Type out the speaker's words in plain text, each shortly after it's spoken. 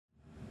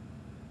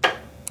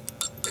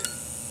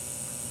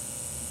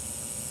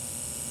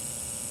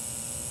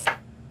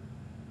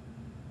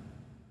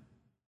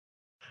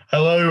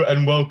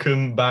and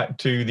welcome back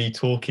to the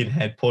Talking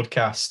Head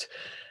podcast.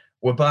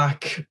 We're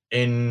back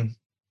in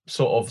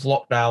sort of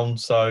lockdown,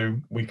 so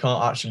we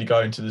can't actually go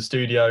into the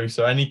studio.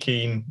 So any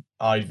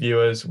keen-eyed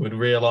viewers would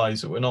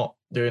realise that we're not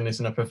doing this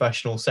in a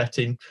professional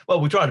setting. Well,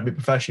 we try to be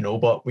professional,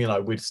 but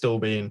we're still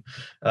being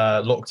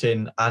locked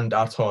in and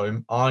at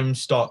home. I'm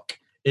stuck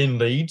in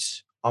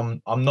Leeds.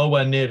 I'm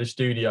nowhere near the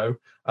studio.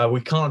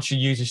 We can't actually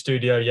use the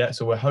studio yet,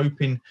 so we're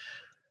hoping.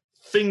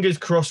 Fingers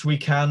crossed we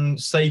can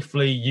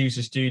safely use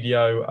the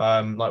studio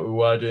like we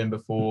were doing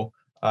before,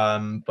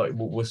 but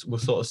we'll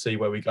sort of see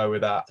where we go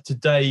with that.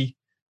 Today,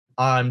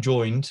 I'm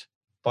joined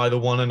by the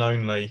one and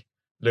only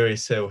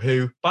Lewis Hill,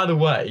 who, by the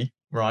way,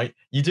 right,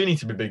 you do need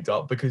to be bigged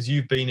up because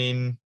you've been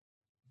in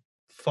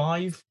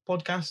 5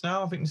 podcasts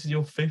now. I think this is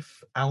your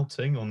 5th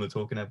outing on the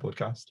Talking Head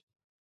podcast.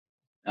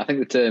 I think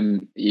the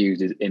term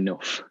used is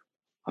enough.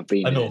 I've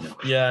been enough.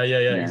 Yeah,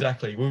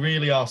 exactly. We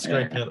really are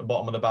scraping at the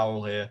bottom of the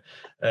barrel here.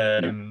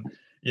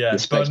 The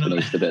space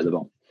beneath the bit at the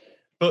bottom.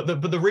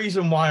 But the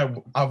reason why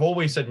I've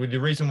always said the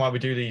reason why we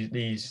do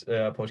these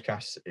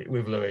podcasts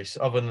with Lewis,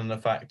 other than the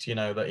fact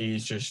that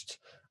he's just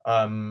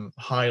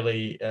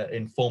highly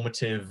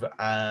informative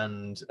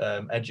and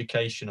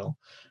educational,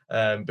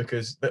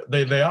 because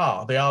they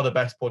are the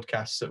best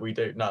podcasts that we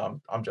do.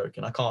 No, I'm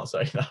joking. I can't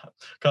say that.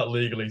 Can't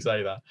legally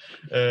say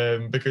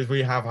that because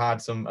we have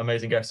had some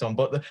amazing guests on.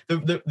 But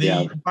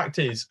the fact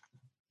is,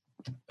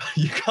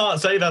 you can't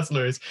say that,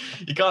 Lewis.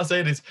 You can't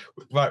say this.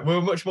 Right, we're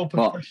a much more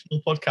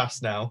professional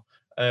podcast now.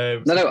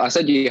 No, I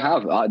said you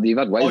have. You've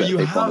had way better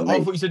people than me. I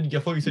thought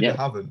you said you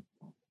haven't.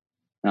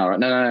 All right.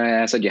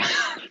 No, I said yeah.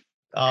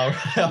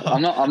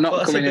 I'm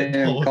not coming in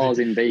and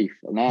causing beef.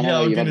 No,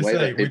 I was going to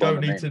say we don't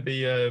need to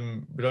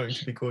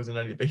be causing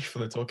any beef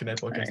on the Talking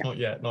Head podcast.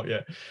 Not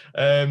yet.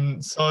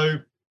 So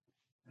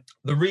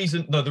the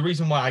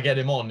reason why I get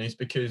him on is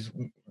because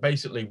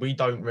basically we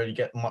don't really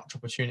get much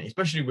opportunity,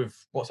 especially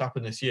with what's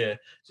happened this year,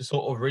 to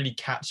sort of really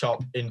catch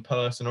up in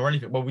person or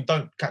anything. Well, we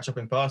don't catch up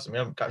in person. We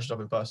haven't catched up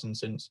in person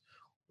since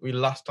we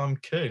last time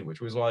could,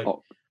 which was like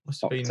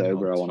must have been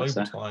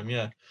October time,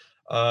 yeah.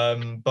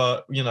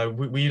 But we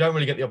don't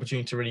really get the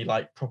opportunity to really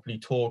like properly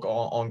talk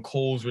on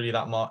calls really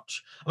that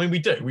much. I mean, we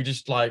do. We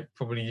just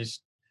probably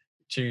just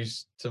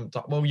choose to.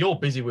 Well, you're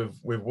busy with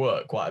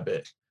work quite a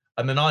bit.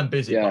 And then I'm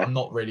busy, but I'm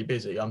not really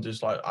busy. I'm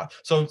just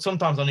so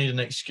sometimes I need an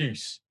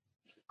excuse.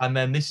 And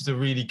then this is a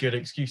really good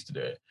excuse to do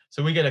it.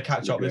 So we get to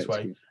catch up this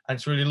way. And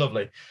it's really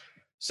lovely.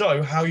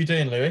 So how are you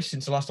doing, Lewis,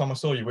 since the last time I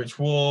saw you, which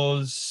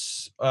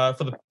was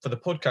for the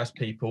podcast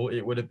people,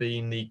 it would have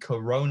been the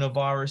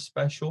coronavirus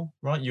special,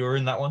 right? You were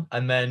in that one.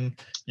 And then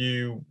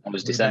it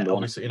was December,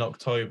 obviously in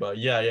October.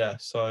 Yeah.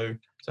 So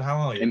how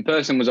are you? In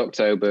person was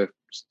October.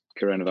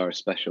 Coronavirus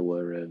special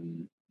were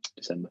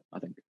December, I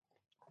think.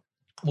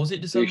 Was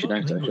it December?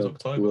 I think it was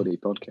October. I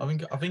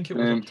think it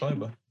was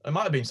October. It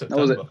might have been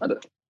September.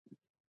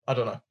 I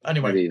don't know.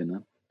 Anyway, maybe even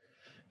then.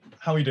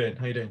 How are you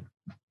doing?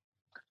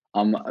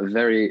 I'm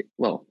very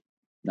well.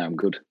 No, I'm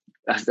good.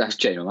 That's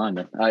changed my mind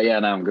then.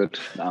 No, I'm good.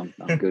 I'm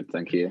good,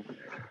 thank you.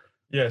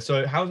 Yeah.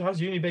 So how's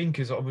uni been?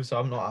 Because obviously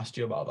I've not asked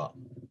you about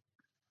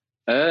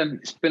that.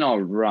 It's been all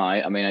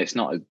right. I mean, it's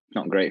not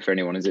great for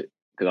anyone, is it?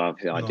 Because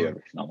obviously I do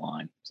everything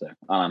online, so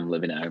I'm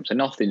living at home, so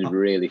nothing's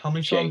really changed. How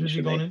many times have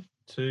you gone in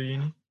to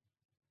uni?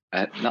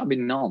 That'd be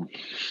none.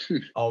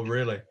 Oh,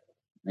 really?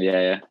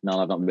 Yeah. No,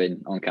 I've not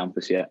been on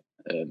campus yet.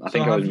 I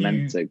think I was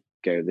meant to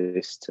go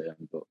this term,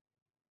 but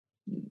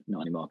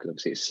not anymore because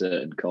obviously it's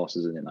certain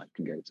courses in it that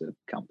can go to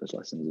campus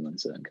lessons and then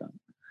certain can't.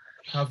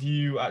 Have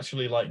you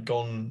actually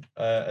gone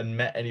and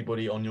met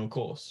anybody on your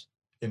course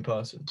in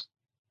person?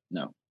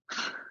 No.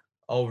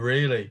 Oh,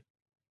 really?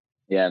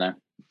 Yeah,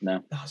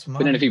 no. That's mad.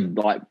 Been in a few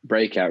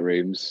breakout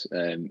rooms.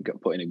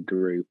 Got put in a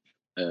group,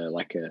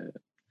 like a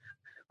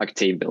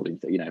team building,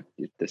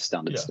 the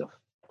standard stuff.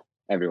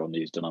 Everyone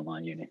who's done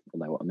online uni will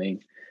know what I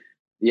mean.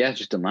 Yeah,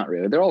 just done that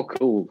really. They're all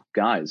cool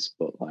guys,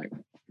 but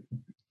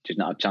just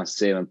not had a chance to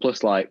see them. And plus,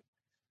 the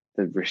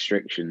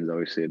restrictions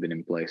obviously have been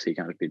in place, so you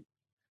can't be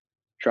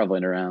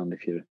traveling around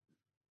if you're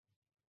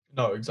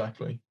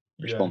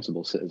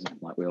responsible citizen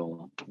like we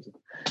all are.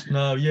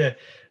 No, yeah.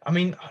 I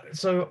mean,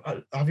 so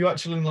have you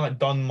actually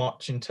done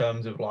much in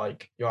terms of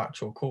your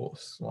actual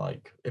course?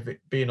 If it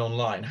being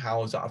online,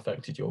 how has that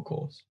affected your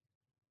course?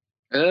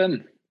 I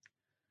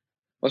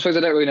suppose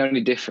I don't really know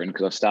any different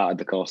because I started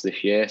the course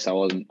this year,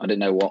 so I didn't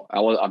know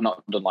I've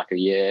not done a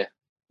year,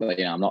 but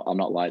I'm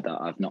not like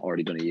that. I've not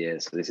already done a year,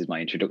 so this is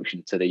my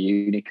introduction to the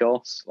uni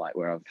course,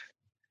 where I've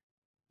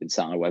been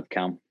sat on a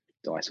webcam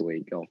twice a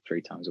week or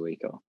 3 times a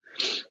week or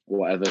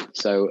whatever.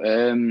 So I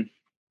don't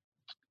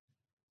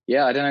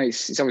know.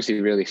 It's obviously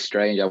really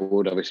strange. I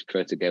would obviously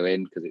prefer to go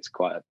in because it's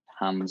quite a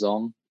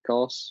hands-on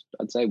course.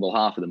 I'd say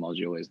half of the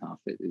module is, half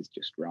it is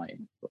just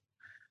writing, but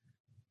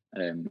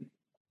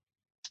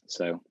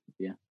so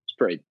yeah, it's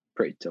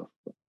pretty tough,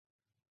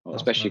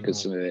 especially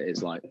because some of it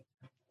is I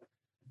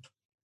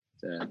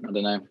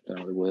don't know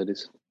what the word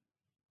is.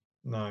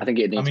 No, I think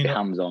it needs to be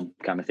hands-on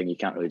kind of thing. You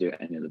can't really do it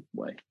any other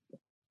way.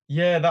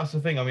 Yeah, that's the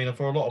thing. I mean,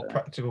 for a lot of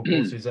practical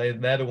courses,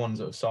 they're the ones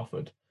that have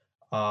suffered.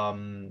 more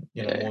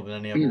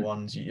than any other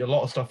ones. A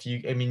lot of stuff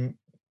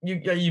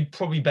you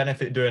probably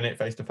benefit doing it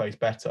face to face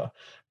better,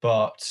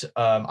 but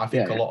I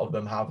think a lot of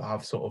them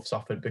have sort of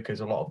suffered because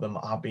a lot of them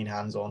have been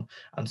hands on,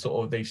 and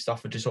sort of they've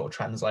suffered to sort of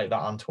translate that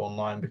onto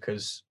online,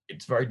 because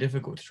it's very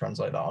difficult to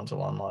translate that onto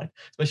online,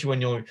 especially when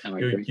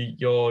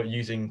you're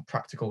using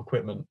practical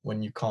equipment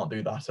when you can't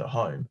do that at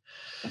home.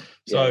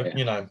 So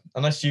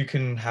unless you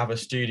can have a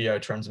studio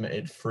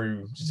transmitted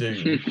through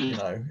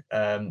Zoom,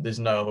 there's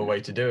no other way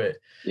to do it.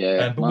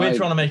 But we're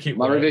trying to make it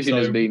my work. revision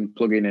has been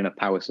plugging in a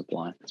power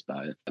supply. That's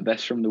about it. The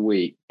best from the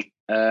week.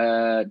 What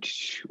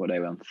day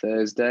are we on?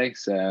 Thursday.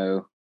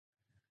 So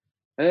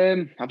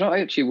I don't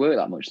actually work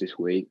that much this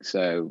week.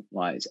 So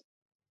I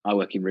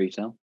work in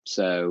retail.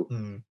 So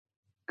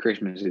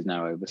Christmas is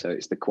now over. So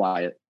it's the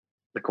quiet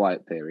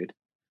period.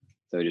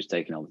 So we're just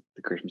taking all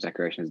the Christmas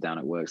decorations down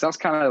at work. So that's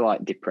kind of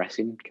like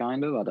depressing,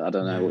 kind of. I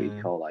don't know what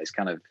you'd call that. It's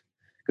kind of,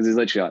 because there's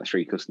literally like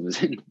 3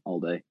 customers in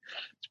all day,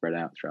 spread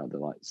out throughout the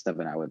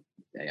 7-hour,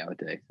 8-hour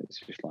day. It's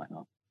just like,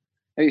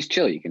 it's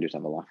chill. You can just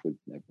have a laugh with,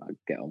 I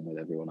get on with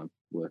everyone I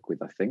work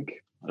with, I think.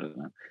 I don't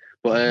know.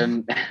 But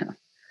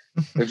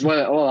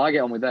I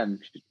get on with them,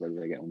 just whether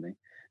they get on me.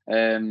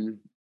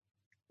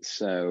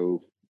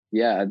 So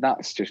yeah,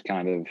 that's just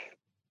kind of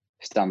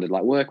standard.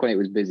 Like work when it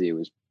was busy, it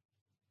was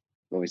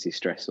obviously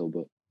stressful,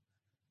 but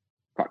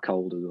quite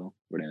cold as well,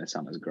 running a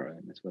Santa's grotto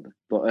in this weather.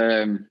 But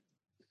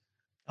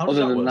how does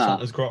that work,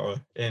 Santa's grotto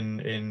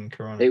in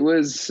Corona? It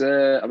was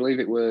I believe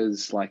it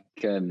was like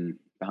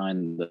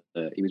behind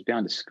he was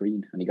behind a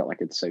screen, and he got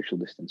like a social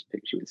distance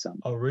picture with Santa.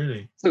 Oh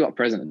really? Still got a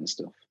present and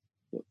stuff,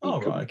 but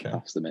okay.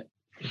 Pass them it.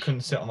 You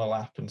couldn't sit on the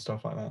lap and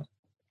stuff like that?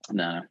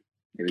 No,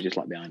 it was just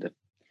like behind it.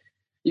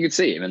 You could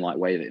see him and like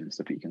wave at him and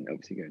stuff, but you can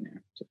obviously go near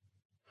him.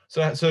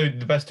 So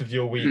the best of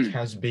your week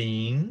has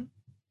been?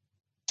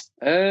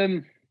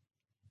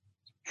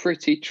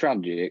 Pretty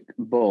tragic,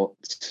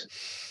 but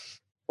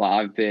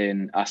I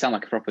sound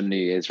like a proper New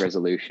Year's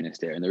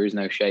resolutionist here, and there is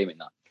no shame in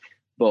that.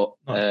 But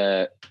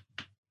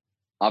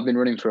I've been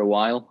running for a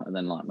while, and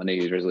then my New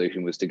Year's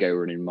resolution was to go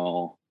running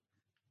more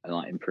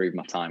and improve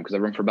my time, because I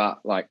run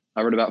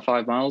about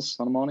 5 miles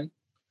on a morning.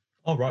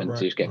 Oh right, and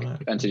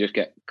to just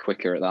get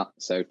quicker at that.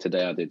 So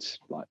today I did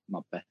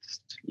my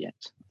best yet,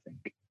 I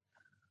think.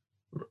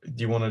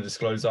 Do you want to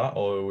disclose that,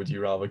 or would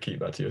you rather keep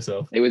that to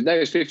yourself? It was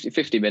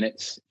 50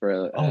 minutes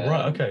for a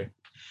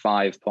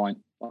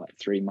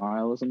 5.3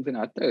 mile or something. I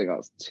don't think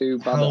that's too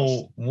bad.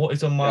 What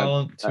is a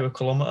mile to a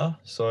kilometer?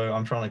 So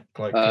I'm trying to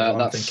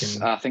I'm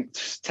thinking. I think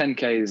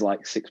 10k is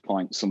like 6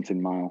 point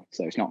something mile,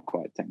 so it's not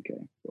quite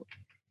 10k. But...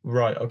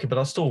 Right. Okay, but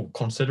that's still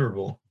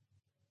considerable.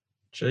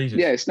 Jesus.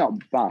 Yeah, it's not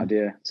bad.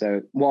 Yeah.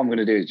 So what I'm going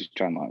to do is just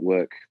try and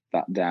work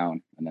that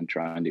down, and then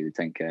try and do the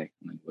 10k, and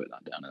then work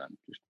that down, and then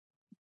just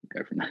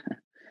go from there.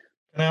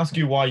 Can I ask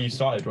you why you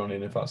started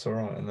running, if that's all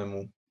right, and then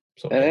we'll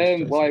sort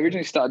of well, I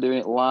originally started doing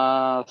it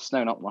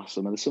not last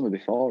summer, the summer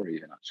before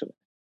even, actually,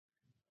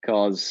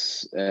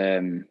 because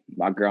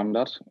my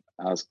granddad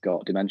has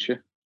got dementia,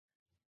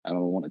 and I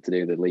wanted to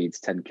do the Leeds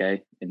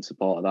 10k in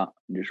support of that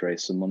and just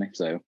raise some money.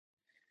 So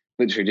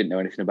literally didn't know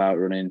anything about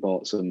running,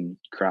 bought some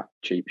crap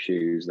cheap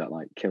shoes that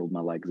killed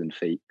my legs and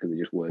feet because they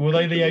just weren't. Were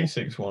they the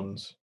Asics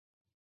ones?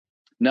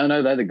 No,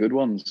 they're the good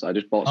ones. I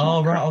just bought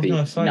some crappy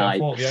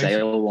Nike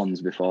sale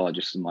ones before.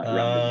 Just some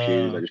random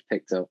shoes I just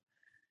picked up.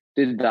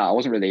 Did that. I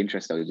wasn't really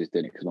interested. I was just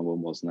doing it because my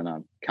mum was, and then I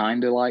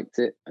kind of liked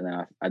it. And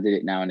then I did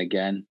it now and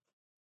again.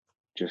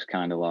 Just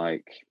kind of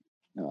I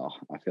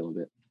feel a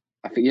bit.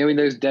 I feel, in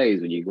those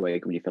days when you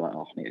wake up and you feel I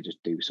need to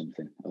just do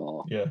something,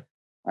 or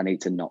I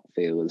need to not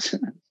feel as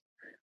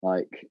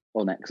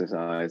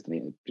unexercised. I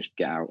need to just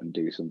get out and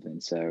do something.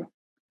 So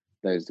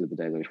those were the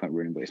days I just went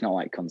running, but it's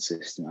not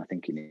consistent. I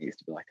think it needs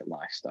to be a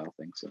lifestyle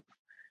thing. So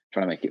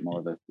trying to make it more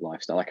of a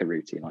lifestyle, a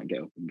routine,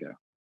 get up and go.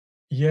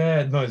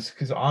 Yeah, no, it's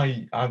because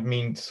I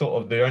mean,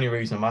 sort of the only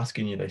reason I'm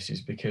asking you this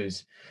is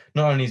because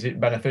not only is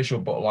it beneficial,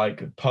 but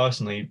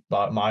personally,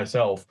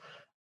 myself,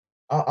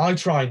 I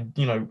try,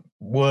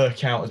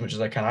 work out as much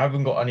as I can. I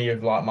haven't got any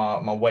of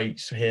my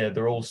weights here.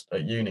 They're all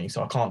at uni,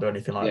 so I can't do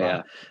anything like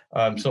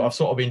that. So I've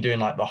sort of been doing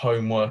the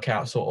home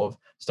workout sort of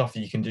stuff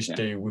that you can just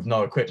do with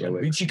no equipment,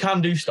 which you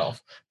can do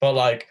stuff.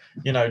 But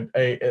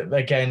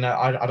again,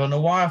 I don't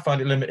know why I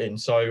find it limiting.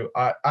 So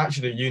I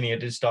actually at uni, I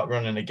did start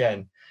running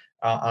again.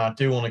 And I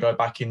do want to go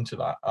back into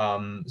that.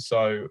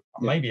 So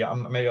maybe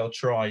I'll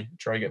try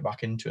get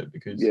back into it,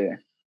 because it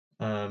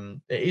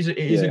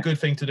is a good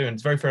thing to do, and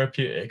it's very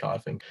therapeutic, I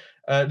think.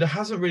 There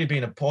hasn't really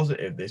been a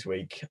positive this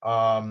week.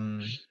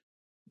 No.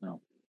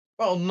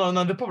 Well, no,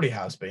 there probably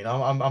has been.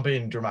 I'm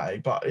being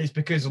dramatic, but it's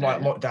because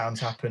lockdowns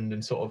happened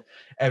and sort of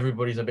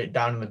everybody's a bit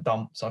down in the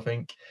dumps, I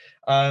think.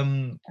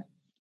 The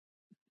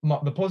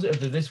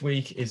positive of this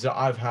week is that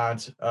I've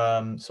had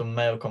some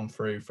mail come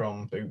through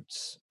from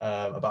Boots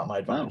about my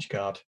Advantage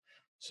card.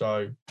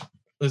 So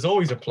there's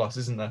always a plus,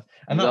 isn't there?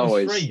 And that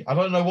was free. I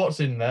don't know what's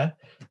in there.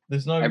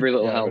 There's no... Every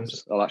little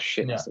helps. Oh, that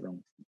shit.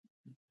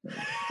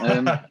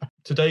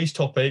 Today's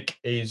topic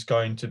is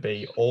going to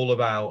be all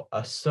about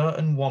a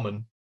certain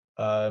woman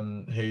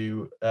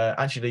who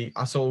actually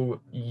I saw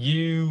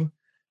you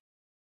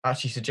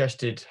actually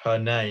suggested her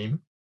name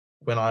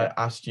when I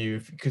asked you,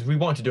 because we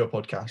wanted to do a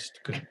podcast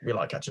because we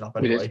like catching up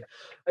anyway.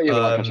 Yeah, we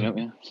like catching up.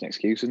 Yeah, it's an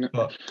excuse, isn't it?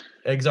 But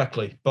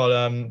exactly.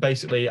 But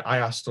basically, I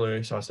asked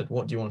Lewis. I said,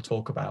 "What do you want to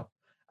talk about?"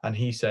 And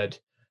he said,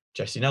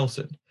 "Jessie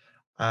Nelson."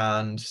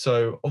 And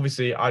so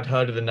obviously, I'd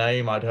heard of the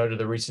name. I'd heard of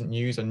the recent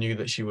news. I knew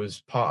that she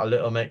was part of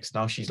Little Mix.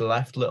 Now she's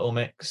left Little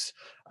Mix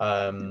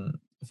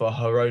for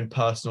her own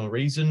personal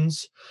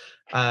reasons.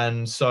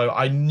 And so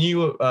I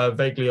knew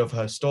vaguely of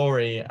her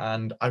story,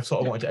 and I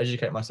sort of wanted to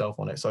educate myself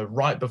on it. So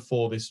right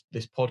before this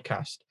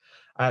podcast,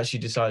 I actually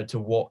decided to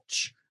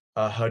watch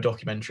her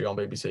documentary on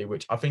BBC,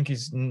 which I think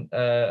is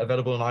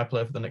available on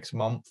iPlayer for the next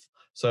month.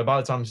 So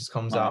by the time this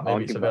comes out,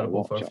 maybe it's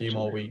available for a few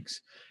more weeks.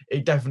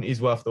 It definitely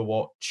is worth the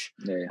watch.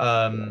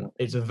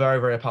 It's a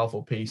very, very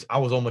powerful piece. I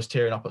was almost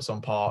tearing up at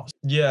some parts.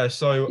 Yeah,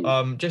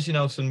 so Jessie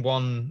Nelson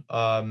won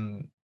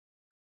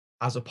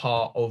as a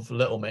part of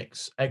Little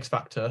Mix X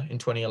Factor in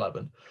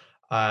 2011.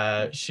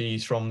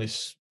 She's from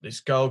this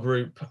girl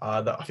group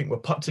that I think were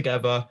put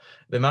together.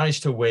 They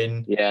managed to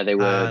win. Yeah, they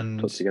were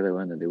put together,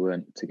 weren't they? They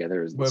weren't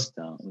together as the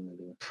start.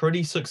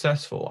 Pretty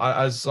successful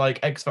as like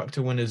X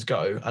Factor winners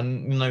go,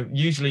 and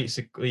usually it's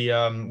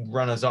the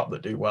runners up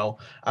that do well.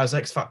 As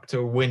X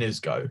Factor winners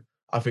go,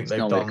 I think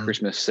they've done a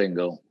Christmas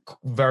single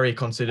very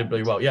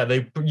considerably well. Yeah,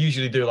 they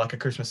usually do like a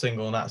Christmas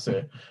single and that's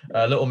it.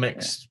 Little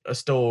Mix are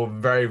still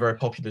very, very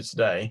popular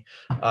today.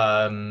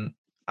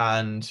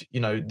 And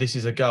this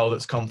is a girl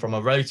that's come from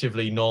a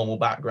relatively normal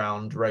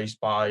background, raised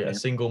by a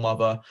single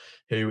mother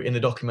who in the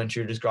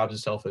documentary describes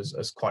herself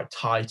as quite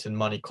tight and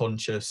money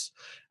conscious.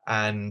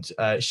 And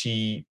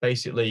she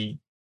basically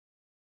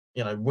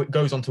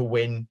goes on to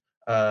win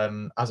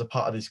as a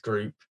part of this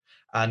group.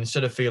 And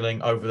instead of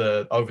feeling over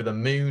the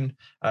moon,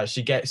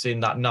 she gets in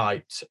that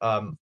night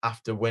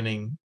after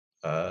winning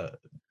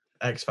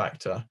X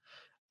Factor,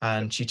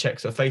 and she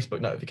checks her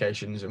Facebook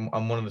notifications, and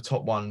one of the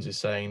top ones is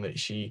saying that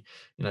she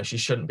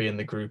shouldn't be in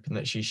the group, and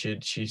that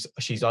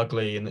she's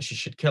ugly, and that she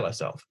should kill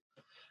herself.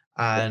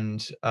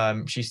 And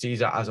she sees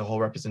that as a whole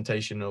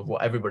representation of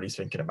what everybody's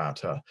thinking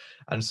about her.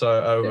 And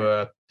so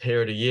over a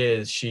period of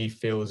years, she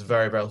feels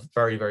very, very,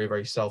 very, very,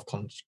 very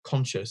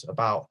self-conscious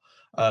about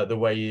the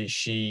way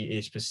she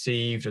is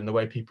perceived and the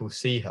way people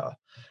see her.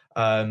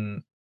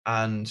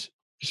 And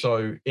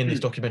so in this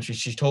documentary,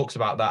 she talks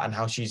about that and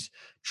how she's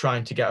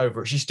trying to get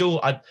over it. She's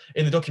still,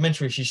 in the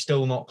documentary, she's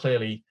still not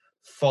clearly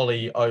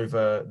fully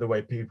over the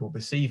way people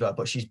perceive her,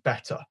 but she's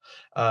better.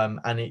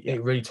 And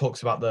it really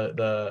talks about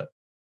the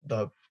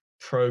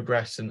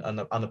progress and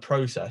the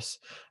process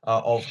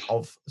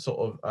of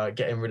sort of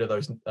getting rid of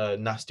those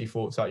nasty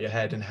thoughts out your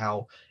head, and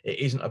how it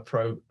isn't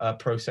a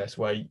process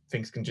where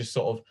things can just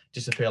sort of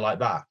disappear like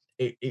that.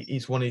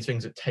 It's one of these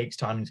things that takes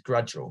time and it's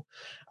gradual,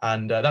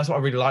 and that's what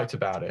I really liked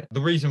about it. The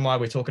reason why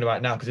we're talking about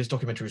it now, because this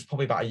documentary was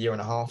probably about a year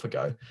and a half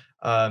ago,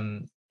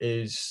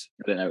 is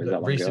that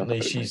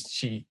recently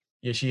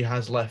she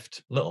has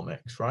left Little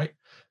Mix, right?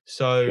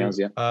 So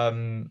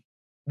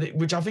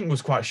which I think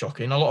was quite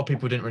shocking. A lot of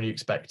people didn't really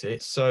expect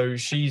it. So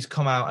she's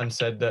come out and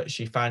said that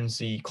she finds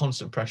the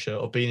constant pressure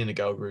of being in a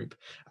girl group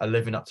and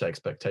living up to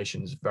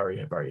expectations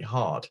very, very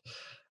hard.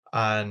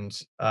 And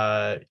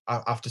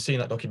after seeing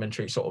that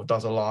documentary, it sort of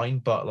does align,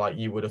 but like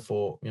you would have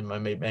thought,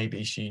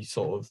 maybe she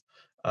sort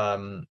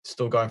of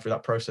still going through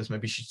that process.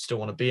 Maybe she'd still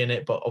want to be in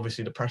it, but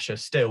obviously the pressure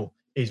still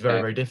is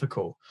very, very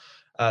difficult.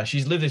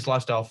 She's lived this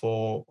lifestyle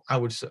for, I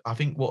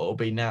think what it'll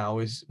be now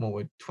is, well,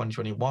 we're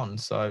 2021,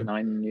 so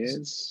 9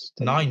 years.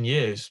 9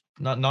 years,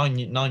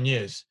 9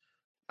 years,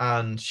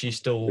 and she's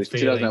still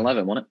feeling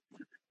 2011, wasn't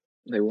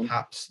it? They won.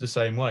 Perhaps the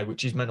same way,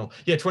 which is mental.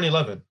 Yeah,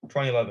 2011.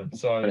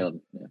 So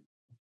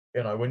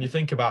 2011, when you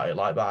think about it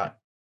like that,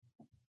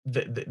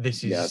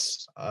 this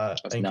is an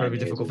incredibly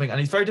difficult thing, and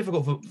it's very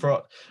difficult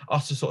for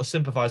us to sort of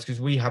sympathize,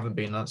 because we haven't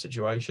been in that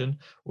situation.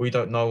 We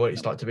don't know what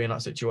it's like to be in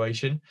that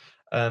situation.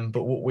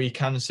 But what we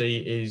can see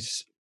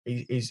is,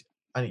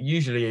 and it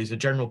usually is the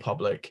general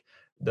public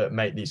that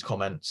make these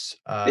comments.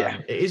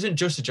 It isn't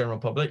just the general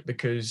public,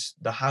 because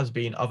there has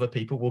been other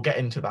people. We'll get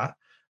into that.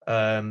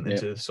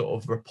 Into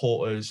sort of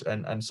reporters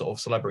and sort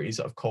of celebrities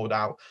that have called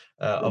out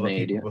other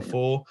people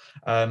before.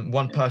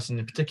 One person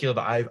in particular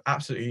that I have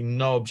absolutely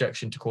no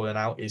objection to calling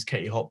out is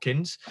Katie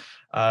Hopkins,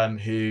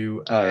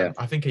 who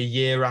I think a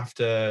year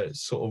after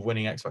sort of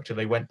winning X Factor,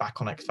 they went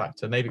back on X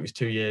Factor. Maybe it was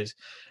 2 years.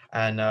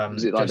 And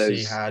was it like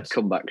Jessie those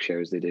comeback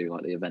shows they do,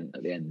 like the event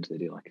at the end? They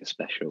do like a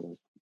special.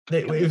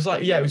 It was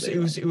like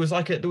it was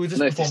like there was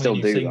just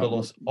performing a new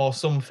single or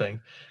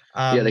something.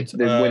 And,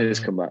 the winners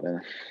come back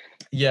there.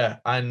 Yeah,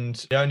 and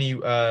the only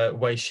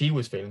way Jessie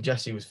was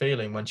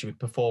feeling when she was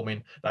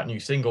performing that new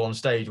single on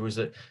stage, was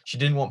that she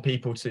didn't want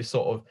people to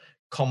sort of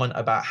comment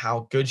about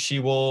how good she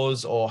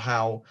was, or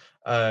how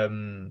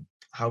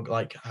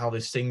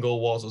this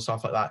single was, or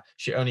stuff like that.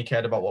 She only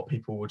cared about what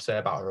people would say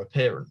about her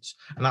appearance,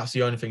 and that's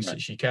the only thing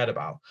that she cared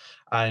about.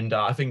 And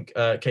I think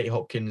Katie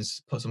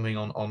Hopkins put something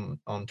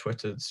on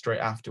Twitter straight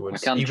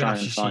afterwards. I can try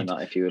and find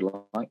that if you would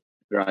like.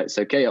 Right,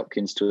 so Katie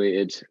Hopkins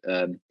tweeted,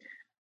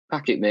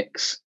 Packet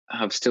Mix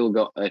have still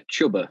got a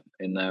Chubba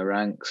in their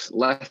ranks.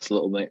 Less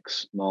Little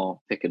Mix, more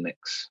Pick and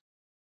Mix.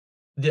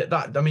 Yeah,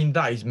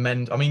 that is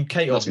meant. I mean,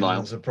 Kate Hopkins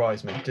doesn't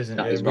surprise me, doesn't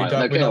that it? Is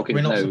vile.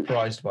 We're not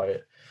surprised by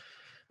it.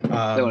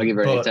 I don't want to give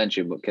her any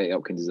attention, but Kate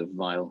Hopkins is a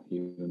vile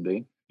human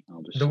being.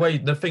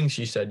 The things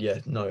she said,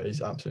 no, it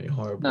is absolutely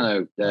horrible.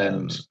 No,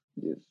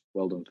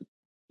 well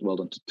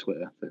done to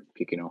Twitter for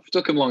kicking off. It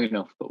took them long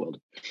enough, but well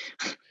done.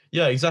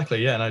 Yeah,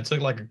 exactly. Yeah, and it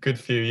took like a good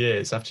few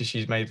years after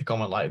she's made the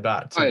comment like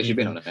that. She's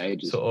been on it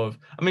ages. Sort of.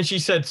 I mean, she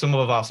said some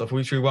of our stuff,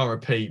 which we won't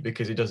repeat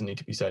because it doesn't need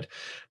to be said.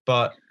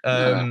 But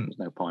there's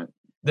no point.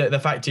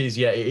 The fact is,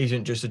 it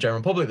isn't just the general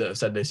public that have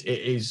said this. It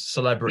is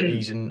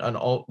celebrities and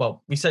all.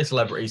 Well, we say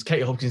celebrities.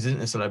 Kate Hopkins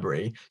isn't a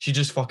celebrity. She's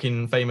just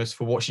fucking famous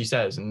for what she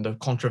says and the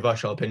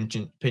controversial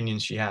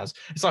opinions she has.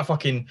 It's like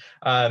fucking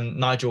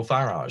Nigel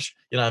Farage.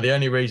 The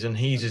only reason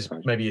he's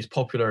maybe as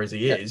popular as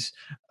he is,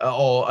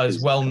 or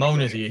as well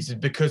known as he is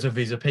because of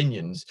his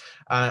opinions.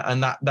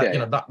 And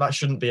that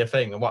shouldn't be a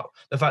thing. And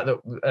the fact that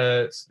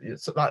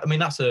I mean,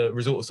 that's a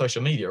result of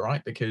social media,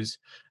 right? Because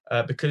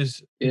people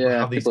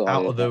have these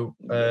out of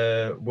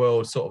the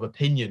world sort of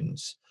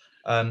opinions,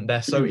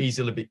 they're so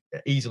easily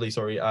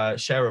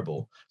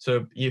shareable.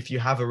 So if you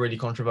have a really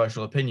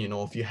controversial opinion,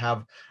 or if you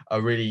have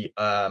a really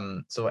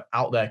sort of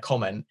out there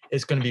comment,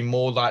 it's going to be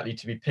more likely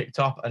to be picked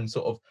up and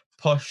sort of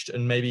pushed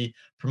and maybe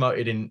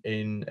promoted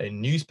in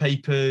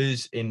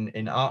newspapers,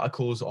 in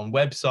articles on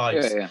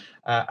websites,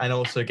 and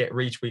also get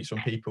retweets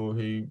from people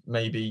who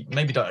maybe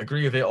don't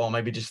agree with it, or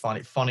maybe just find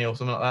it funny or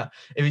something like that.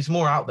 If it's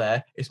more out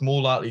there, it's more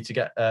likely to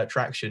get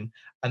traction.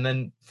 And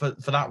then for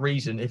that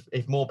reason,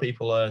 if more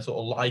people are sort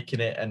of liking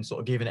it and sort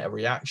of giving it a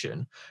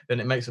reaction, then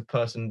it makes a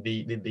person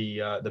the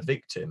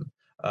victim,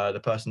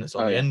 the person that's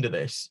on the end of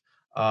this,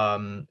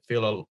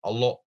 feel a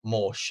lot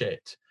more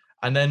shit.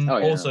 And then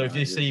if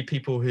you see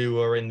people who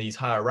are in these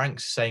higher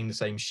ranks saying the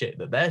same shit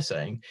that they're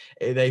saying,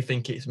 they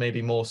think it's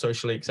maybe more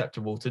socially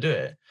acceptable to do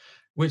it,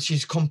 which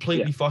is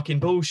completely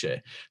fucking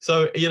bullshit.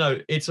 So,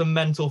 it's a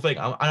mental thing.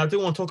 And I do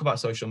want to talk about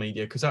social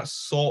media because that's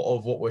sort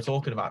of what we're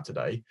talking about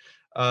today.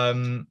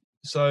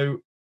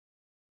 So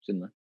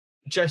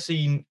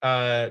Jessie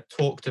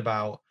talked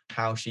about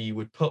how she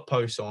would put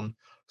posts on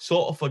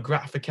sort of for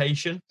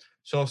gratification,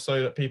 so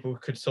that people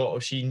could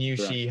she knew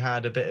she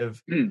had a bit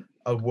of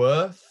a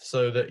worth,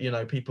 so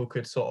that people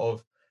could sort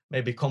of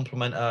maybe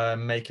compliment her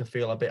and make her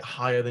feel a bit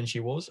higher than she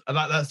was. And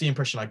that's the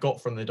impression I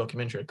got from the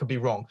documentary. It could be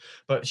wrong,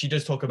 but she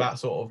does talk about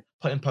sort of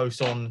putting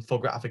posts on for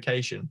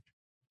gratification.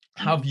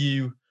 Have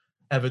you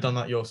ever done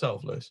that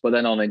yourself, Lewis? Well,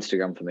 then on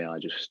Instagram for me,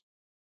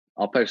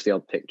 I'll post the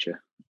odd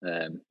picture,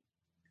 and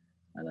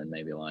then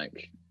maybe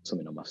like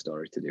something on my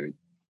story to do with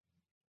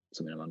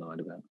something I'm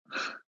annoyed about.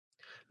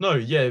 No,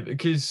 yeah,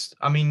 because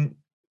I mean,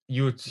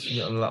 you would,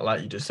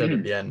 like you just said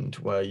at the end,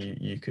 where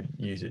you could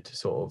use it to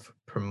sort of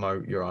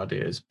promote your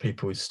ideas.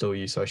 People still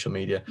use social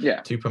media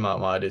to promote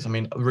my ideas. I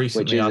mean,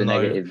 recently, which is a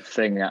negative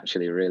thing,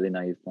 actually. Really,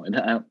 now you've pointed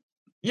that out.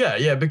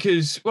 Yeah,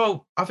 because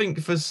I think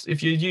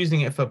if you're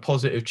using it for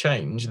positive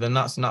change, then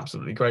that's an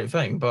absolutely great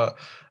thing. But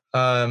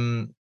I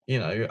mean,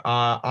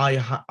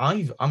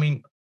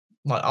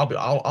 like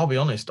I'll be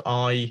honest,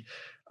 I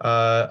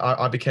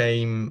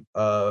became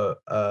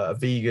a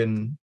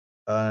vegan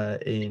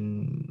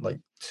in like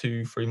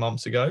 2-3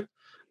 months ago,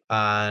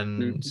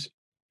 and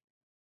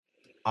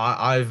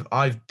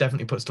I've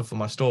definitely put stuff on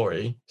my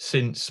story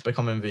since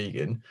becoming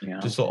vegan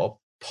to sort of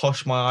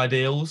push my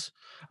ideals.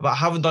 But I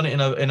haven't done it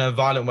in a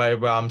violent way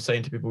where I'm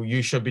saying to people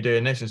you should be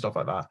doing this and stuff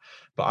like that.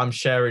 But I'm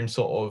sharing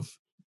sort of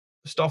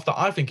stuff that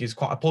I think is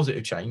quite a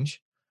positive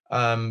change,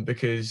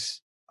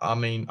 because I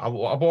mean I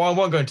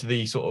won't go into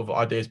the sort of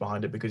ideas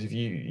behind it, because if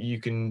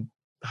you can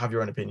have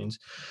your own opinions,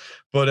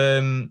 but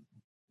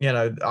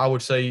I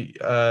would say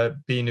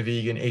being a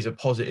vegan is a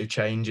positive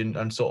change,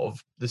 and sort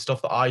of the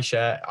stuff that I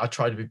share, I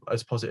try to be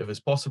as positive as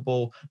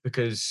possible,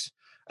 because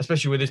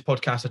especially with this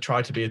podcast, I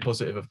try to be as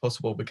positive as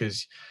possible,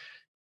 because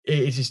it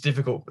is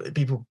difficult.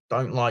 People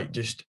don't like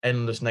just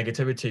endless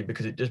negativity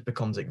because it just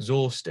becomes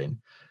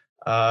exhausting.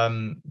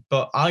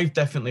 But I've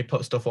definitely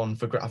put stuff on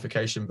for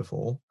gratification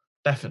before,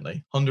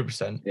 definitely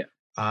 100%.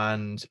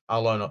 And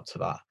I'll own up to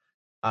that.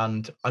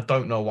 And I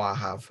don't know why I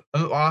have.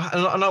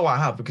 I know why I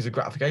have because of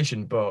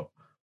gratification, but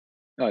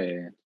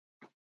when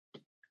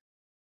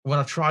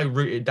I try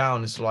root it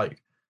down, it's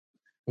like,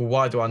 well,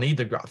 why do I need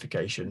the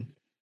gratification?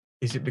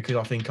 Is it because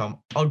I think I'm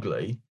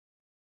ugly?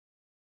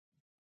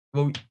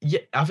 Well,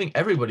 yeah, I think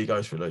everybody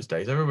goes through those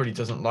days. Everybody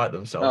doesn't like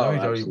themselves.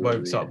 Everybody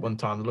wakes up one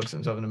time and looks at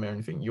themselves in the mirror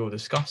and think you're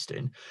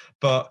disgusting.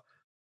 But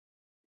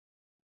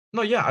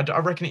no, I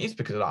reckon it is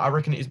because of that. I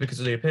reckon it is because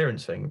of the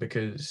appearance thing,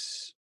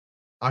 because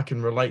I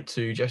can relate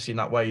to Jessie in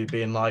that way,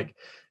 being like,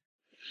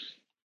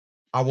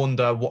 I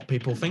wonder what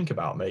people think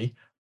about me.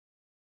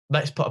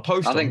 Let's put a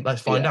post on.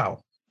 Let's find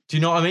out. Do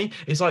you know what I mean?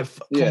 It's like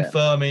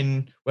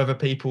confirming whether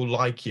people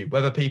like you,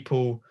 whether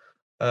people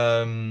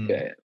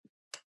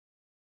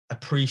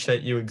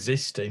appreciate you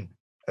existing,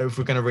 if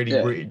we're going to really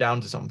root it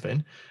down to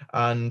something.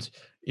 And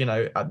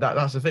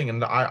that's the thing.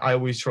 And I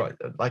always try,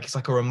 like, it's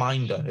like a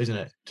reminder, isn't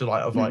it, to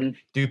like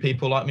do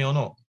people like me or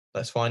not?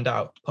 Let's find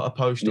out. Put a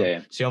post up.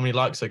 Yeah. See how many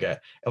likes I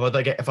get.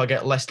 If I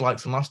get less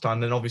likes than last time,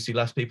 then obviously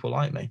less people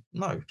like me.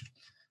 No.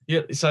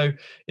 Yeah. So,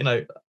 you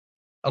know,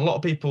 a lot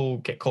of people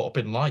get caught up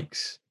in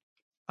likes,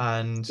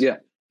 and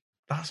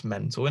that's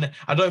mental, isn't it?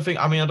 I don't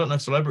know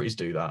if celebrities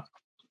do that,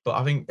 but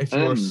I think if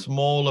you're a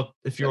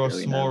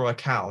smaller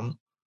account,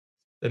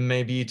 then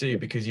maybe you do,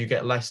 because you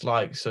get less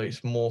likes, so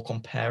it's more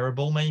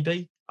comparable.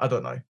 Maybe, I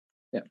don't know.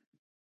 Yeah,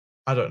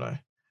 I don't know.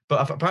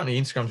 But apparently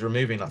Instagram's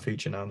removing that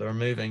feature now. They're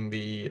removing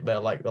the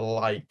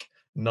like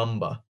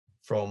number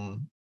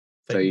from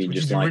things, which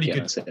is a really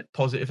good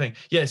positive thing.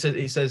 Yeah, it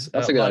says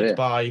that's a good liked idea.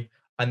 by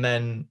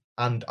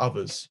and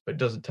others, but it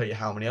doesn't tell you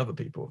how many other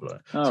people have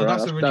liked. Oh, so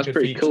right. That's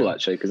pretty feature. Cool,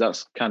 actually, because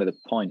that's kind of the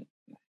point.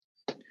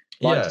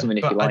 Like something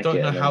if you like it. I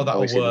don't know how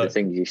that'll work. The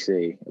things you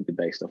see will be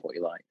based off what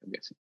you like. I'm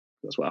guessing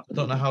that's what happens.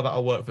 I don't know how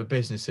that'll work for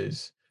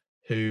businesses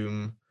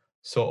whom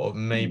sort of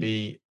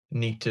maybe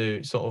need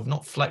to sort of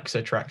not flex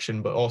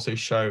attraction, but also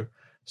show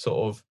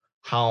sort of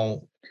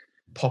how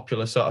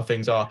popular sort of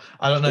things are.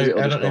 I don't know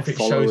if it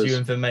shows you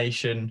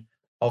information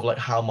of like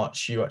how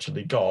much you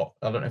actually got.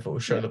 I don't know if it will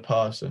show the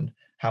person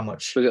how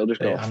much, how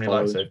many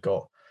likes they've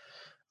got.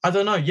 I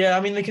don't know. Yeah, I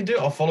mean, they can do it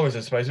off followers,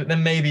 I suppose, but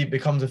then maybe it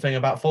becomes a thing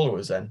about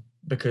followers then,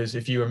 because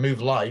if you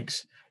remove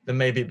likes, then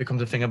maybe it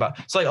becomes a thing about.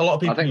 It's like a lot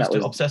of people used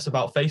to obsess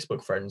about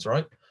Facebook friends,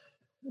 right?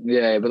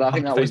 Yeah, but I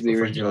think that was the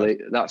original.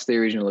 That's the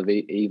original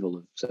evil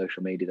of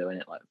social media, though,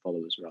 isn't it? Like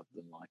followers rather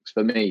than likes.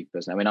 For me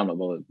personally, I mean, I'm not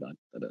bothered.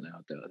 I don't know.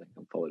 I think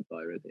I'm followed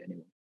by really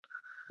anyone.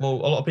 Well,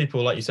 a lot of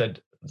people, like you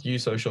said,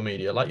 use social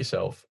media, like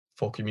yourself,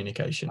 for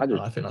communication. I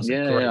think that's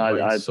a great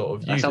way to sort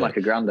of use it. I sound like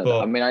a granddad.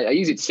 I mean, I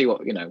use it to see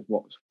what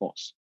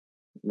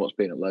what's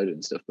being uploaded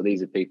and stuff. But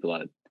these are people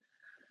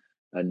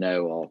I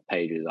know, or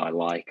pages I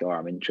like or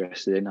I'm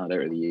interested in. I don't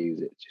really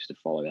use it just to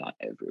follow like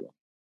everyone.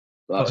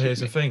 But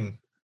here's the thing.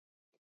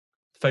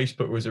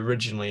 Facebook was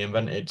originally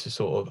invented to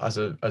sort of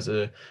as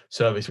a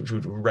service which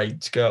would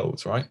rate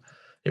girls, right?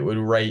 It would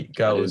rate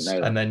girls,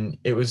 and then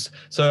it was.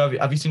 So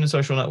have you seen The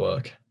Social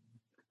Network?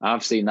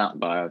 I've seen that,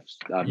 but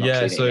I've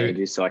not seen it in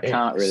ages, so I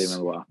can't really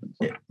remember what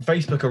happened.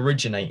 Facebook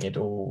originated,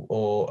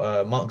 or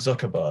Mark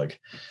Zuckerberg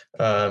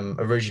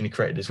originally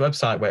created this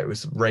website where it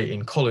was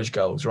rating college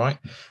girls, right?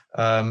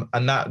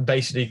 And that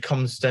basically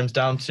stems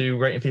down to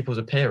rating people's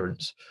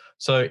appearance.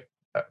 So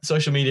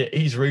social media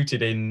is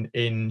rooted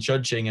in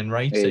judging and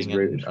rating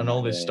and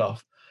all this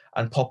stuff,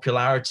 and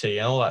popularity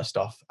and all that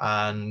stuff,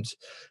 and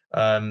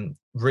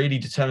really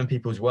determine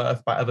people's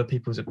worth by other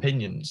people's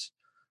opinions.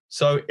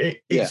 So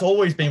it's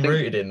always been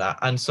rooted in that,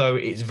 and so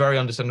it's very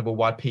understandable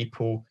why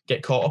people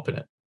get caught up in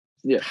it.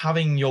 Yeah,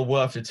 having your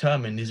worth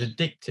determined is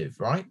addictive,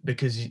 right?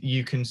 Because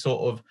you can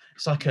sort of,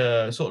 it's like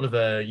a sort of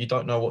a, you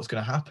don't know what's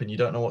going to happen. You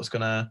don't know what's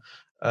going to,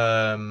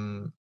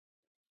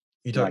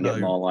 you don't know. Get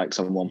more likes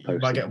on one post. You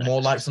might get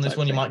more likes on this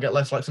one. You might get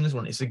less likes on this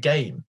one. It's a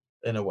game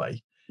in a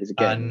way. It's a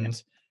game,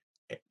 and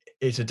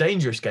it's a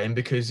dangerous game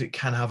because it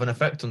can have an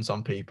effect on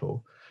some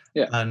people.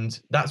 Yeah. And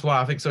that's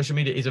why I think social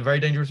media is a very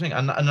dangerous thing.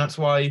 And that's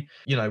why,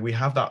 we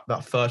have that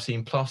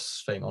 13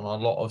 plus thing on a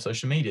lot of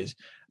social medias.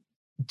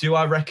 Do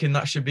I reckon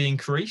that should be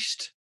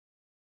increased?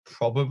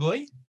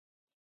 Probably.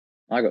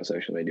 I got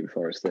social media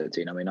before I was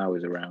 13. I mean, I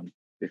was around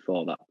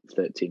before that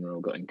 13 rule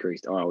got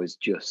increased. Or I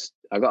think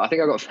I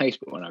got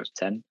Facebook when I was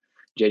 10. I think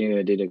I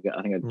genuinely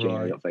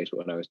got Facebook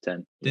when I was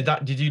 10.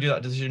 Did you do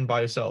that decision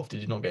by yourself? Did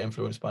you not get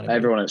influenced by anybody?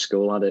 Everyone at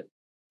school had it.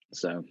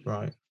 So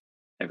right.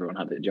 Everyone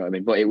had it, do you know what I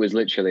mean? But it was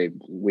literally,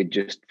 we'd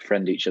just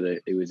friend each other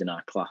who was in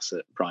our class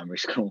at primary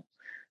school,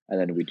 and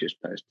then we'd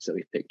just post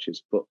silly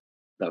pictures. But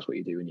that's what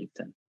you do when you're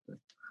 10. So,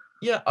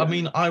 yeah, I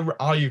mean,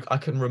 I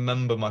can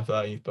remember my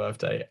 13th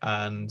birthday,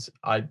 and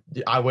I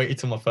waited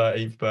till my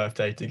 13th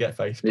birthday to get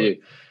Facebook.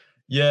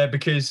 Yeah,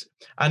 because,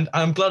 and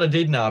I'm glad I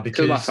did now,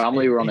 because my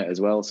family were on it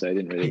as well, so I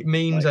didn't really. It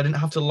means I didn't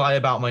have to lie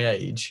about my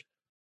age,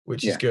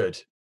 which is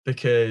good.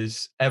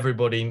 Because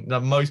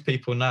most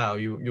people now,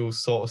 you'll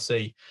sort of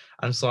see,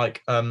 and it's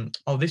like,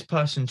 this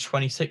person's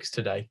 26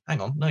 today.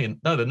 Hang on,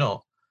 no, they're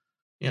not.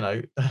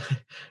 They're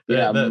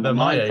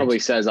my age. Probably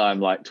says I'm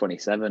like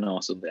 27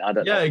 or something. I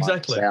don't know. Yeah,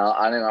 exactly.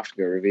 I don't have to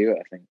go review it,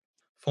 I think.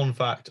 Fun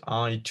fact: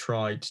 I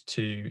tried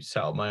to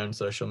set up my own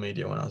social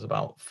media when I was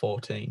about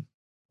 14.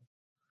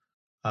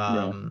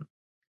 Called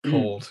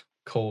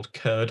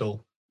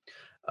Curdle,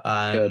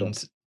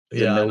 and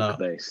milk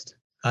based.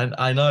 And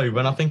I know,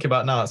 when I think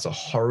about it now, it's a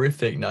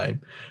horrific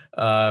name.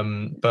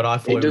 But I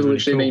thought it does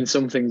literally mean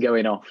something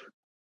going off.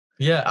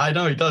 Yeah, I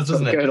know it does,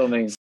 doesn't it? Curdle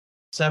means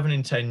 7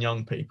 in 10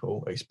 young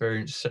people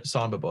experience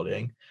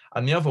cyberbullying,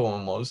 and the other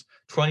one was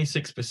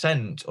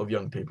 26% of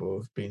young people who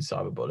have been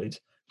cyberbullied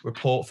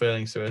report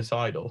feeling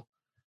suicidal.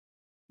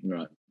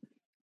 Right.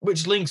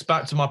 Which links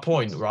back to my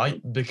point, right?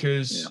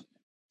 Because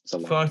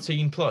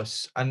 13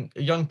 plus, and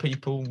young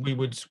people we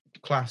would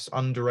class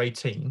under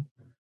 18,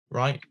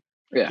 right?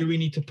 Yeah. Do we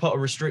need to put a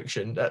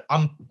restriction?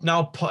 I'm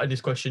now putting this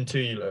question to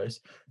you,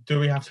 Lewis. Do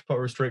we have to put a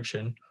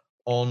restriction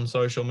on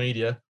social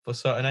media for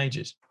certain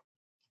ages?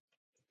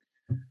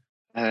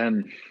 I'd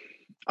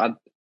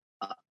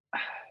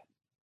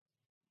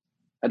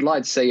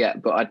like to say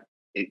but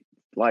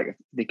like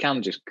they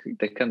can just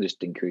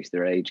increase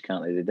their age,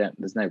 can't they? They don't.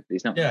 There's no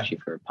issue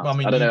for a pass. Well, I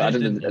mean, I don't know.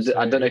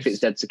 I don't know if it's it's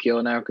dead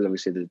secure now, because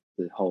obviously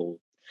the whole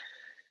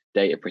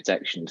data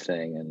protection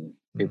thing and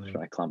people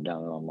try to clamp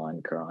down on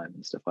online crime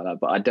and stuff like that.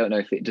 But I don't know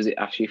if it does it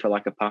ask you for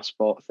like a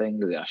passport thing?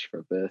 Does it ask you for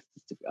a birth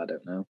certificate? I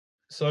don't know.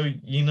 So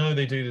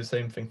they do the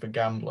same thing for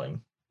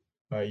gambling,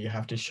 where you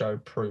have to show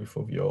proof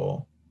of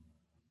your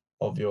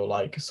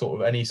like sort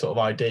of any sort of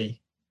ID.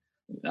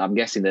 I'm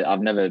guessing that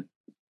I've never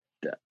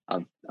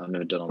done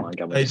online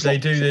gambling. They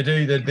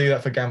do that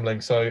for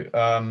gambling. So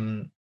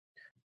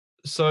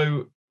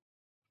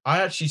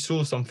I actually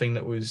saw something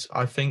that was,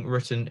 I think,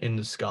 written in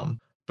the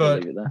Scum.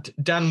 But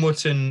Dan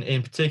Wootton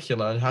in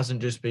particular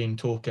hasn't just been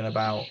talking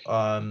about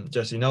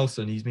Jessie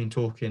Nelson. He's been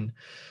talking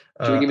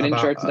Should we give an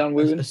intro to Dan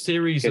Wootton? A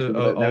series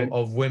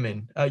of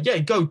women.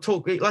 Go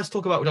talk. Let's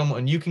talk about Dan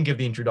Wootton. You can give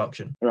the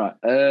introduction. Right.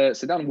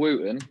 So Dan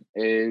Wootton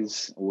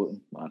is,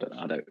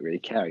 I don't really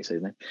care. He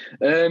says his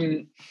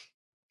name.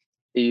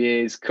 He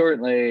is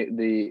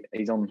currently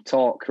he's on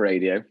Talk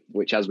Radio,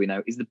 which, as we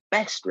know, is the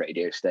best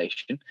radio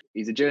station.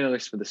 He's a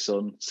journalist for The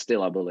Sun,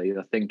 still, I believe.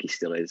 I think he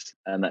still is.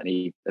 And then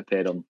he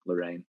appeared on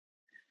Lorraine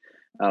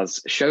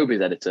as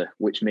showbiz editor,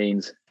 which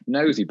means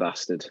nosy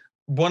bastard.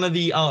 One of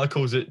the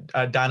articles that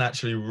Dan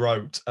actually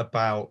wrote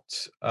about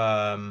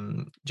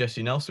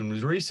Jessie Nelson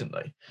was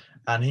recently.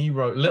 And he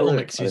wrote, Little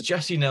Mixes,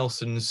 Jessie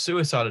Nelson's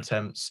suicide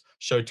attempts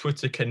show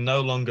Twitter can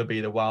no longer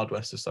be the Wild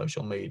West of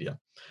social media.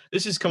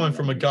 This is coming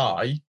from a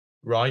guy,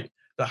 right,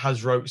 that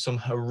has wrote some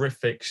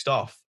horrific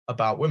stuff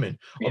about women,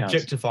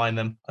 objectifying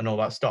them and all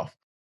that stuff.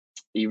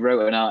 He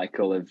wrote an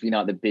article of, the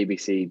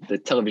BBC, the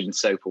Television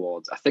Soap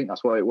Awards. I think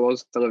that's what it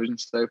was, Television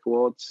Soap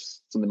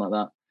Awards, something like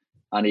that.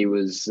 And he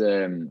was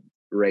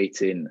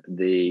rating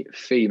the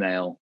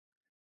female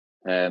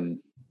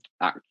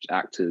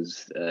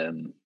actors'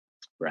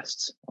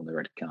 breasts on the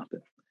red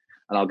carpet.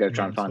 And I'll go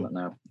try and find that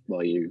now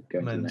while you go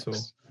to the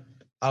next.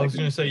 I was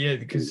going to say,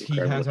 because he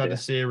has had a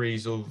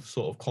series of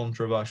sort of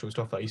controversial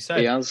stuff that he said.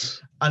 He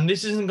has. And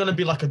this isn't going to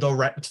be like a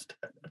direct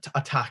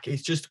attack.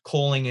 It's just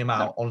calling him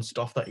out on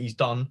stuff that he's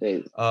done.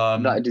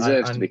 That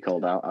deserves to be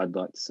called out, I'd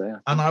like to say.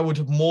 And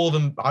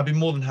I'd be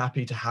more than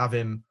happy to have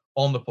him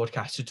on the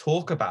podcast to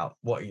talk about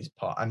what he's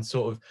put and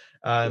sort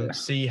of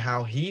see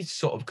how he's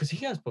sort of, because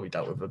he has probably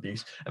dealt with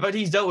abuse. In fact,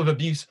 he's dealt with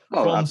abuse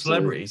from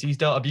celebrities. He's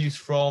dealt abuse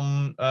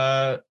from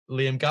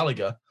Liam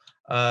Gallagher.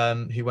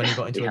 Who, when he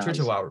got into a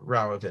Twitter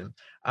row with him.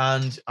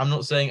 And I'm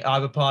not saying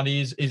either party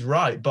is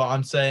right, but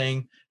I'm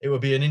saying it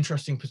would be an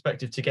interesting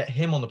perspective to get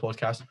him on the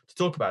podcast to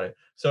talk about it.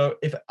 So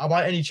if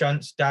by any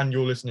chance, Dan,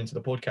 you're listening to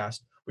the podcast,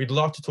 we'd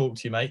love to talk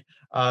to you, mate.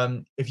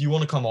 If you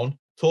want to come on,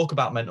 talk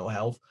about mental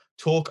health,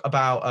 talk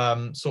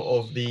about sort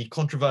of the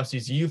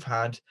controversies you've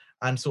had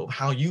and sort of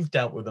how you've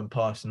dealt with them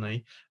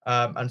personally,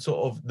 and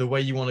sort of the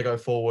way you want to go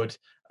forward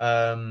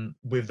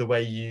with the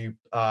way you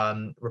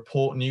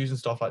report news and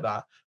stuff like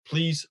that,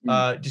 please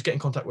just get in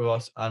contact with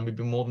us and we'd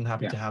be more than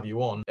happy to have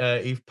you on.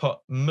 You've put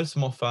Miss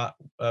Moffat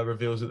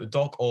reveals that the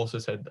doc also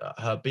said that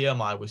her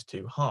BMI was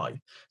too high.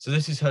 So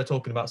this is her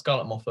talking about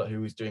Scarlett Moffat,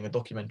 who is doing a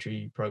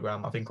documentary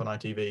program, I think, on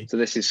ITV. So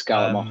this is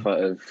Scarlett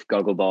Moffat of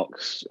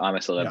Gogglebox, I'm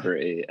a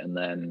Celebrity, and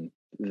then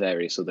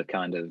various other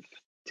kind of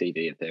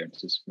TV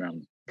appearances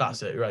around.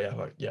 That's it, right?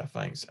 Yeah,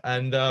 thanks.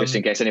 And just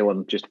in case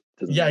anyone just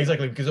doesn't know.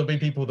 Exactly, because there'll be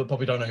people that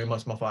probably don't know who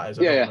Miss Moffat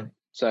is.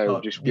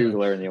 So just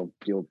Google her and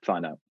you'll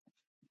find out.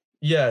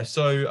 Yeah,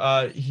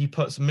 so he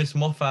puts Miss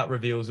Moffat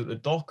reveals that the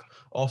doc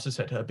also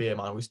said her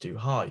BMI was too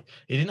high.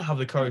 He didn't have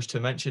the courage to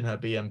mention her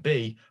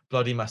BMB,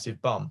 bloody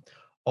massive bum.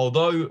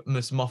 Although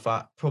Miss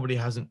Moffat probably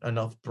hasn't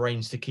enough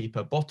brains to keep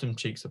her bottom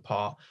cheeks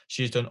apart,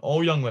 she has done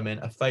all young women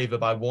a favour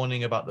by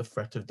warning about the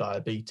threat of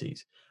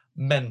diabetes.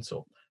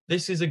 Mental.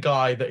 This is a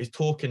guy that is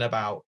talking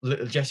about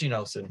little Jessie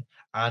Nelson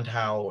and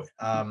how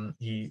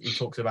he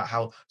talks about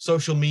how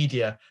social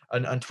media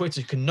and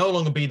Twitter can no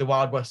longer be the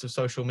Wild West of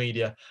social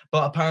media,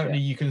 but apparently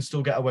you can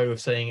still get away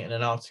with saying it in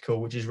an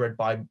article which is read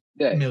by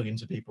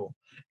millions of people.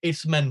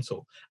 It's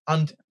mental.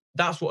 And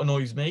that's what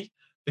annoys me,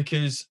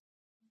 because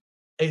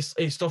it's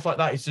stuff like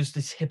that. It's just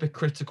this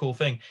hypocritical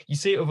thing. You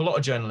see it with a lot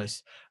of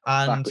journalists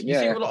and you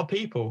see it with a lot of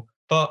people,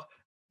 but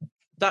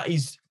that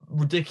is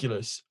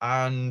ridiculous.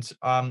 And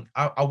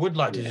I would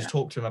like to just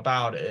talk to him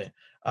about it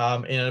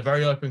in a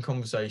very open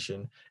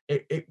conversation.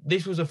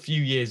 This was a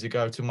few years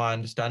ago, to my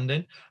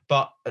understanding,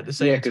 but at the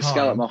same time, because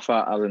Scarlett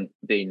Moffat hasn't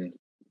been,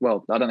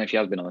 well, I don't know if she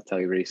has been on the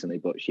telly recently,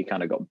 but she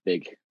kind of got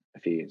big a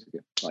few years ago,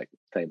 like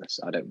famous.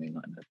 I don't mean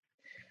that.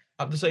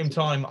 At the same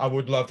time, I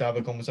would love to have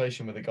a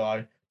conversation with a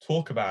guy,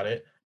 talk about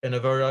it in a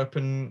very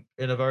open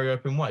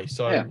way.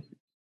 So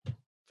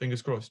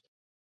fingers crossed.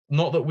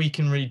 Not that we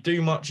can really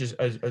do much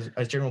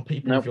as general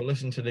people. Nope. If you're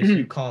listening to this,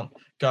 you can't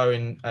go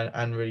in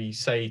and really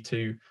say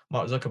to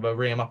Mark Zuckerberg,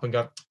 ring him up and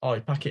go, "Oh,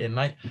 pack it in,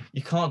 mate."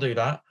 You can't do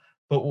that.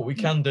 But what we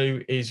can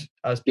do is,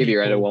 as give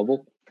your head a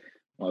wobble.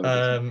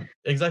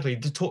 Exactly.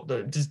 Just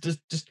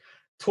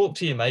talk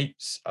to your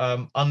mates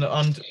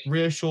and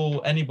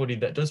reassure anybody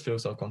that does feel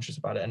self-conscious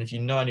about it. And if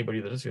you know anybody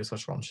that does feel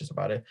self-conscious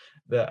about it,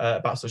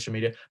 about social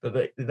media,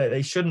 that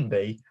they shouldn't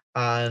be.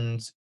 And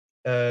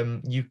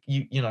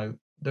you know,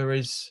 there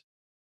is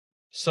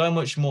so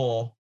much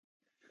more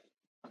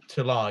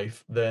to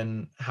life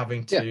than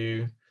having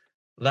to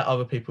let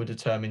other people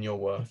determine your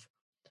worth,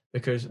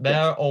 because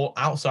they're all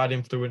outside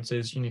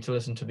influences. You need to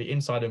listen to the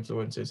inside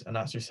influences, and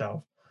that's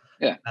yourself.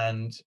 Yeah.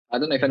 And I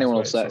don't know if anyone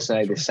will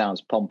say this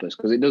sounds pompous,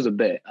 because it does a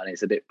bit and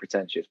it's a bit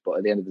pretentious, but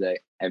at the end of the day,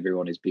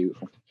 everyone is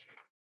beautiful.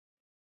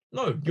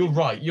 No, you're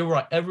right. You're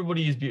right.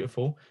 Everybody is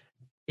beautiful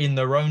in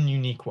their own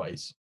unique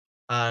ways.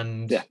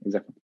 And yeah,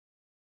 exactly.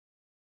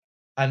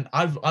 And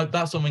I've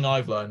that's something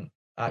I've learned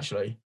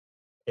actually,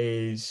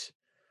 is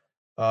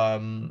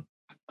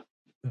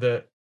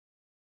that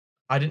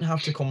I didn't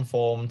have to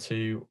conform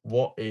to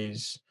what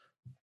is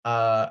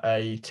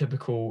a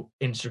typical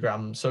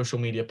Instagram social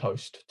media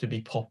post to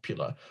be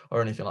popular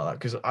or anything like that.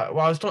 Because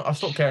I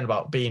stopped caring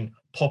about being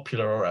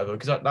popular or whatever,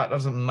 because that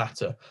doesn't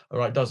matter. All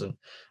right, doesn't.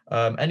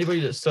 Anybody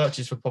that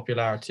searches for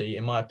popularity,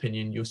 in my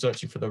opinion, you're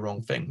searching for the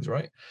wrong things,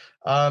 right?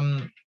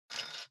 In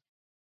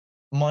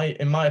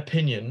my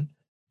opinion,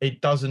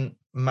 it doesn't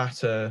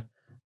matter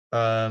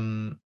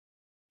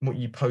what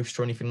you post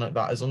or anything like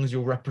that, as long as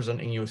you're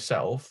representing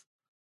yourself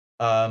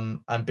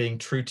and being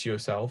true to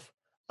yourself.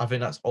 I think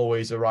that's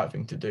always the right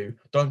thing to do.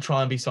 Don't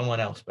try and be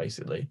someone else,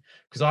 basically,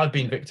 because I've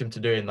been victim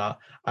to doing that.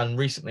 And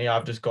recently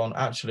I've just gone,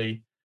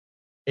 actually,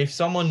 if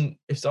someone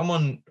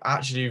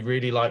actually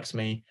really likes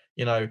me,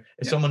 you know,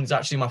 if someone is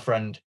actually my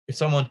friend, if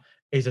someone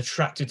is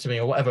attracted to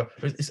me or whatever,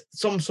 it's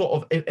some sort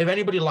of, if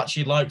anybody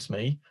actually likes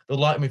me, they'll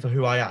like me for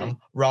who I am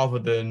rather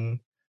than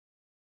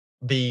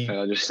the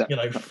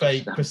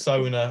fake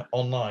persona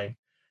online.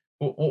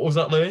 What was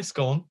that, Lewis?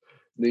 Go on.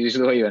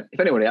 If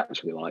anybody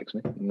actually likes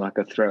me, like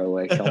a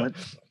throwaway comment.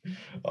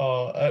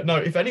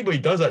 No, if anybody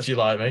does actually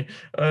like me,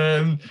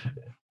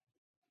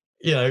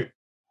 you know,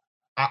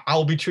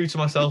 I'll be true to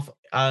myself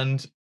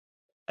and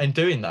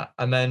doing that,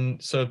 and then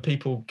so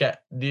people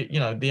get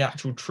the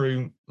actual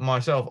true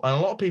myself. And for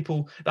a lot of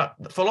people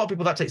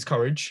that takes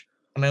courage,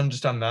 and I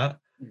understand that,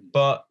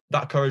 but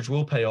that courage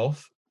will pay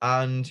off,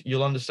 and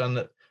you'll understand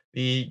that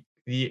the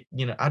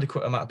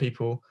adequate amount of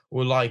people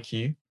will like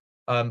you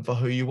for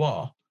who you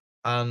are,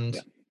 and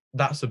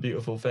that's a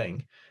beautiful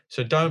thing.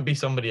 So don't be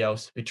somebody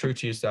else, be true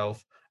to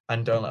yourself,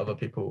 and don't let other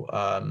people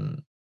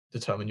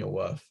determine your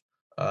worth,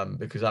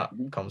 because that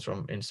comes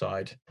from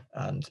inside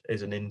and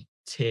is an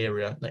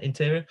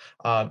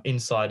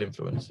inside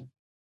influence.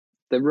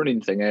 The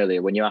running thing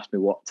earlier, when you asked me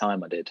what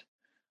time I did,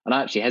 and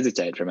I actually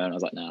hesitated for a moment. I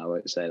was like, no, I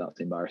won't say,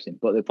 that's embarrassing.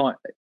 But the point,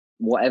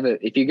 whatever,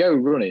 if you go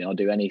running or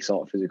do any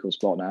sort of physical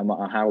sport, no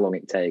matter how long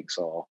it takes,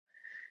 or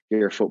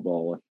you're a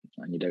footballer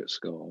and you don't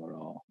score,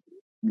 or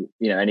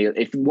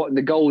what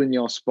the goal in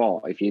your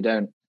sport, if you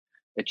don't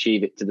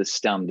achieve it to the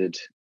standard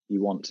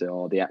you want to,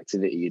 or the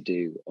activity you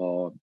do,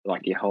 or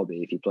like your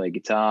hobby, if you play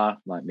guitar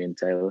like me and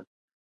Taylor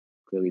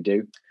clearly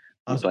do,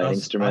 you play an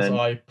instrument. As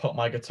I put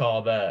my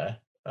guitar there,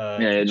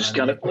 just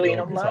kind of lean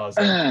on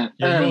that.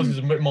 Yours is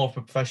a bit more of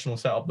a professional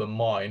setup than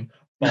mine,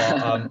 but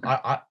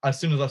I as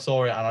soon as I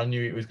saw it and I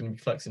knew it was going to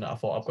be flexing it, I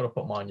thought I've got to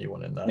put my new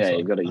one in there. Yeah, so,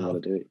 you got to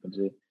do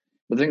it.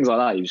 But things like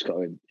that, you just got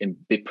to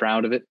be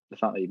proud of it. The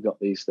fact that you've got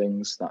these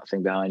things, that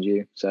thing behind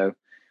you. So,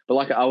 but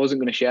like, I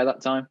wasn't going to share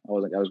that time. I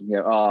was going to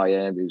go, oh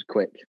yeah, it was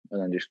quick,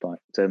 and then just like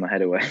turn my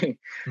head away.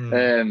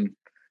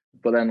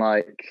 But then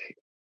like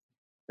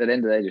at the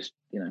end of the day, just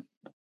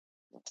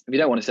if you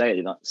don't want to say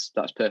it,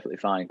 that's perfectly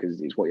fine,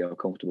 because it's what you're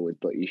comfortable with.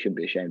 But you shouldn't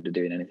be ashamed of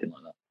doing anything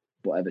like that,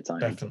 whatever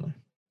time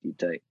you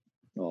take,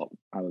 or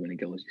however many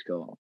goals you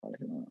score, or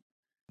anything like that.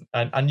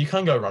 And you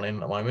can go running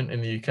at the moment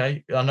in the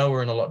UK. I know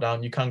we're in a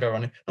lockdown. You can go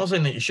running. Not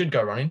saying that you should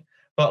go running,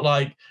 but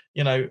like,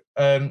 there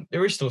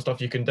is still stuff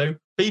you can do.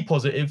 Be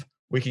positive.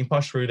 We can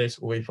push through this.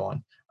 We'll be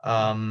fine.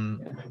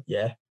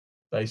 Yeah,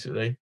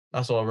 basically,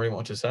 that's all I really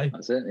want to say.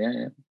 That's it.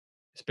 Yeah.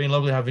 It's been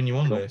lovely having you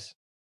on, Lewis.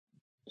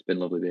 It's been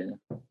lovely being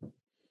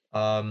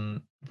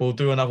here. We'll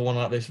do another one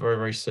like this very,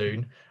 very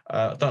soon.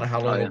 I don't know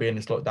how long we'll be in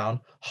this lockdown.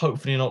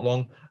 Hopefully not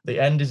long. The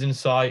end is in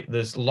sight.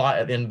 There's light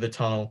at the end of the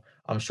tunnel.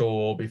 I'm sure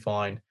we'll all be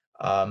fine.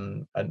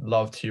 And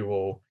love to you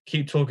all.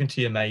 Keep talking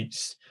to your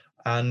mates.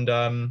 And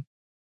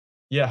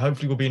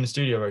hopefully we'll be in the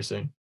studio very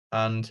soon.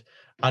 And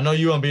I know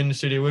you won't be in the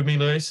studio with me,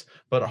 Lewis,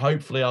 but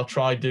hopefully I'll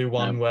try do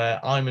one where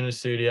I'm in the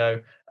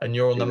studio and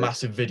you're on the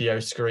massive video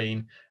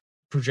screen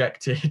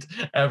projected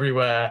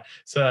everywhere.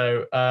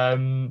 So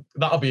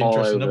that'll be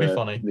interesting. That'll be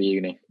funny. The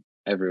uni,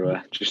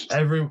 everywhere, just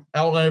on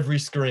every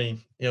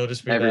screen. You'll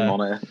just be every there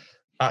monitor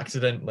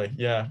accidentally.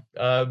 Yeah.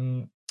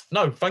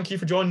 No, thank you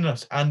for joining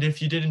us. And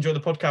if you did enjoy the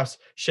podcast,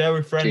 share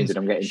with friends,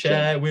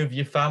 share with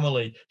your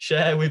family,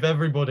 share with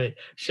everybody,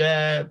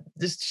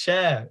 just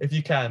share if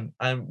you can.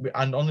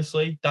 And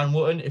honestly, Dan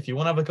Wootton, if you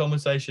want to have a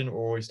conversation, we're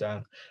always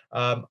down.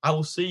 I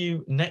will see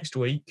you next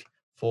week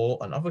for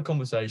another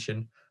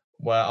conversation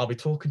where I'll be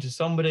talking to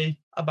somebody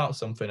about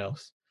something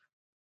else.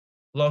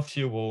 Love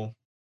to you all.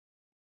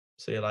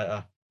 See you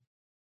later.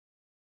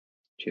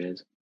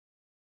 Cheers.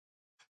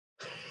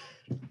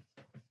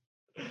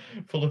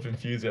 Full of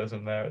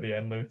enthusiasm there at the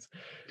end, Lewis.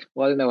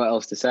 Well, I didn't know what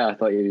else to say. I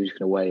thought you were just going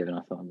to wave, and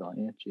I thought,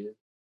 yeah, cheers.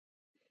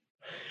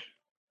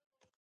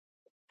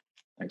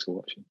 Thanks for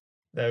watching.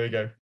 There we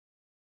go.